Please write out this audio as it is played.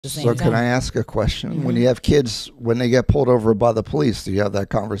the same So time. can I ask a question? When you have kids, when they get pulled over by the police, do you have that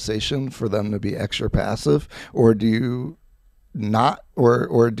conversation for them to be extra passive, or do you not,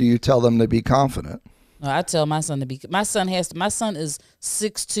 or do you tell them to be confident? No, I tell my son to be. My son is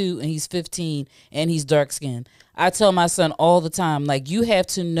 6'2" and he's 15 and he's dark skinned. I tell my son all the time, like, you have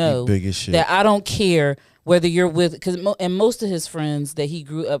to know big as shit. that I don't care whether you're with, because and most of his friends that he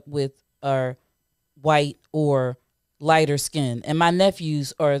grew up with are white or lighter skin, and my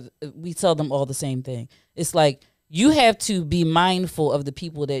nephews are. We tell them all the same thing. It's like, you have to be mindful of the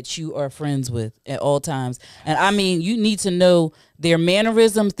people that you are friends with at all times. And I mean, you need to know their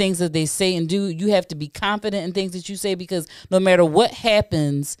mannerism, things that they say and do. You have to be confident in things that you say, because no matter what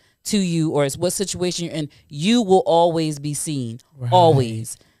happens to you or what situation you're in, you will always be seen. Right.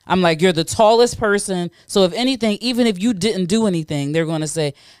 Always. I'm like, you're the tallest person. So if anything, even if you didn't do anything, they're going to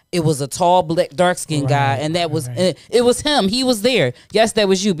say, it was a tall, black, dark-skinned guy, and that was it was him. He was there. Yes, that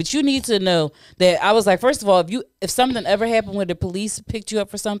was you. But you need to know that I was like, first of all, if something ever happened where the police picked you up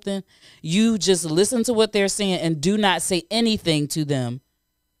for something, you just listen to what they're saying and do not say anything to them.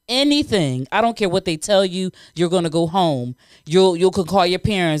 Anything. I don't care what they tell you. You're going to go home. You can call your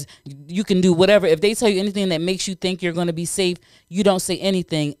parents. You can do whatever. If they tell you anything that makes you think you're going to be safe, you don't say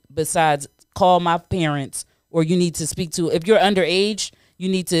anything besides call my parents, or you need to speak to, if you're underage, you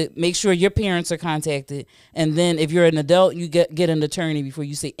need to make sure your parents are contacted. And then if you're an adult, you get an attorney before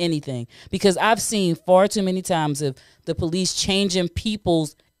you say anything. Because I've seen far too many times of the police changing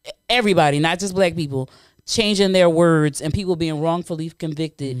everybody, not just black people, changing their words and people being wrongfully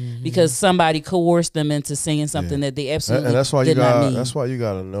convicted because somebody coerced them into saying something that they absolutely and that's why did not mean. That's why you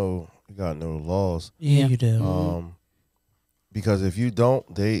gotta know the laws. Yeah, you do. Because if you don't,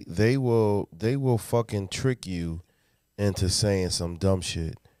 they will fucking trick you into saying some dumb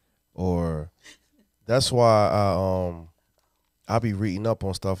shit. Or that's why I be reading up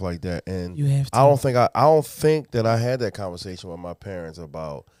on stuff like that. And you have to. I don't think that I had that conversation with my parents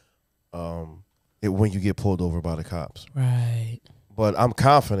about when you get pulled over by the cops. Right. But I'm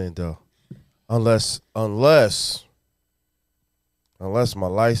confident though. Unless my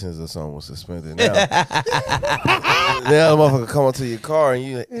license or something was suspended. Now the motherfucker come up to your car and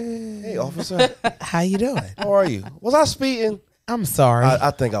you like, hey officer, how you doing? How are you? Was I speeding? I'm sorry.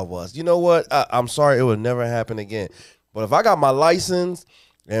 I think I was. You know what? I'm sorry. It would never happen again. But if I got my license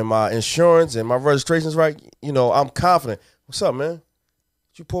and my insurance and my registration's right, I'm confident. What's up, man?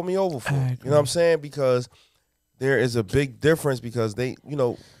 What you pull me over for? You know what I'm saying? Because there is a big difference, because they,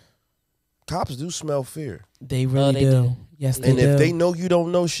 cops do smell fear. They really do. Yes, they do. And if they know you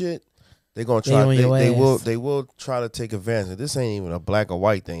don't know shit, they're gonna try. They will try to take advantage. This ain't even a black or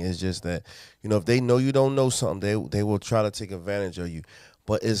white thing. It's just that, if they know you don't know something, they will try to take advantage of you.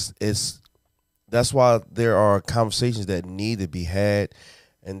 But that's why there are conversations that need to be had.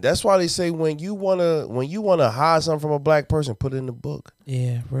 And that's why they say when you wanna hide something from a black person, put it in the book.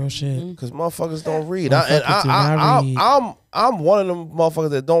 Yeah, real shit. Because motherfuckers don't read. I'm one of them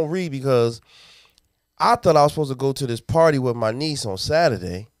motherfuckers that don't read, because I thought I was supposed to go to this party with my niece on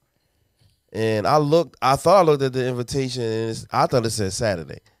Saturday, and I thought I looked at the invitation and I thought it said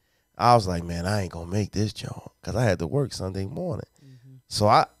Saturday. I was like, man, I ain't gonna make this joint, because I had to work Sunday morning. So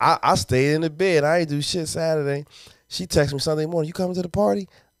I stayed in the bed. I ain't do shit Saturday. She texted me Sunday morning, you coming to the party?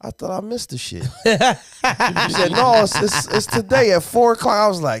 I thought I missed the shit. She said, no, it's today at 4 o'clock. I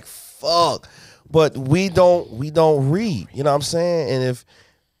was like, fuck. But we don't read. You know what I'm saying? And if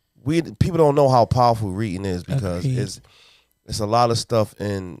people don't know how powerful reading is, because it's a lot of stuff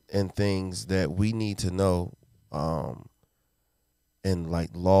and things that we need to know, and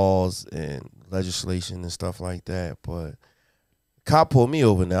like laws and legislation and stuff like that. But cop pulled me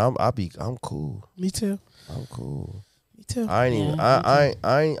over now. I'm cool. Me too. I'm cool. Me too. I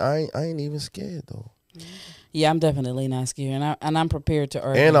ain't even scared though. Yeah, I'm definitely not scared, and I'm prepared to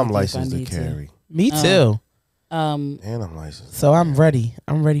argue. And I'm licensed to carry. Me too. And I'm licensed. So I'm ready.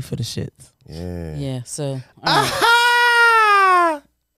 I'm ready for the shits. Yeah. Yeah. So. All right.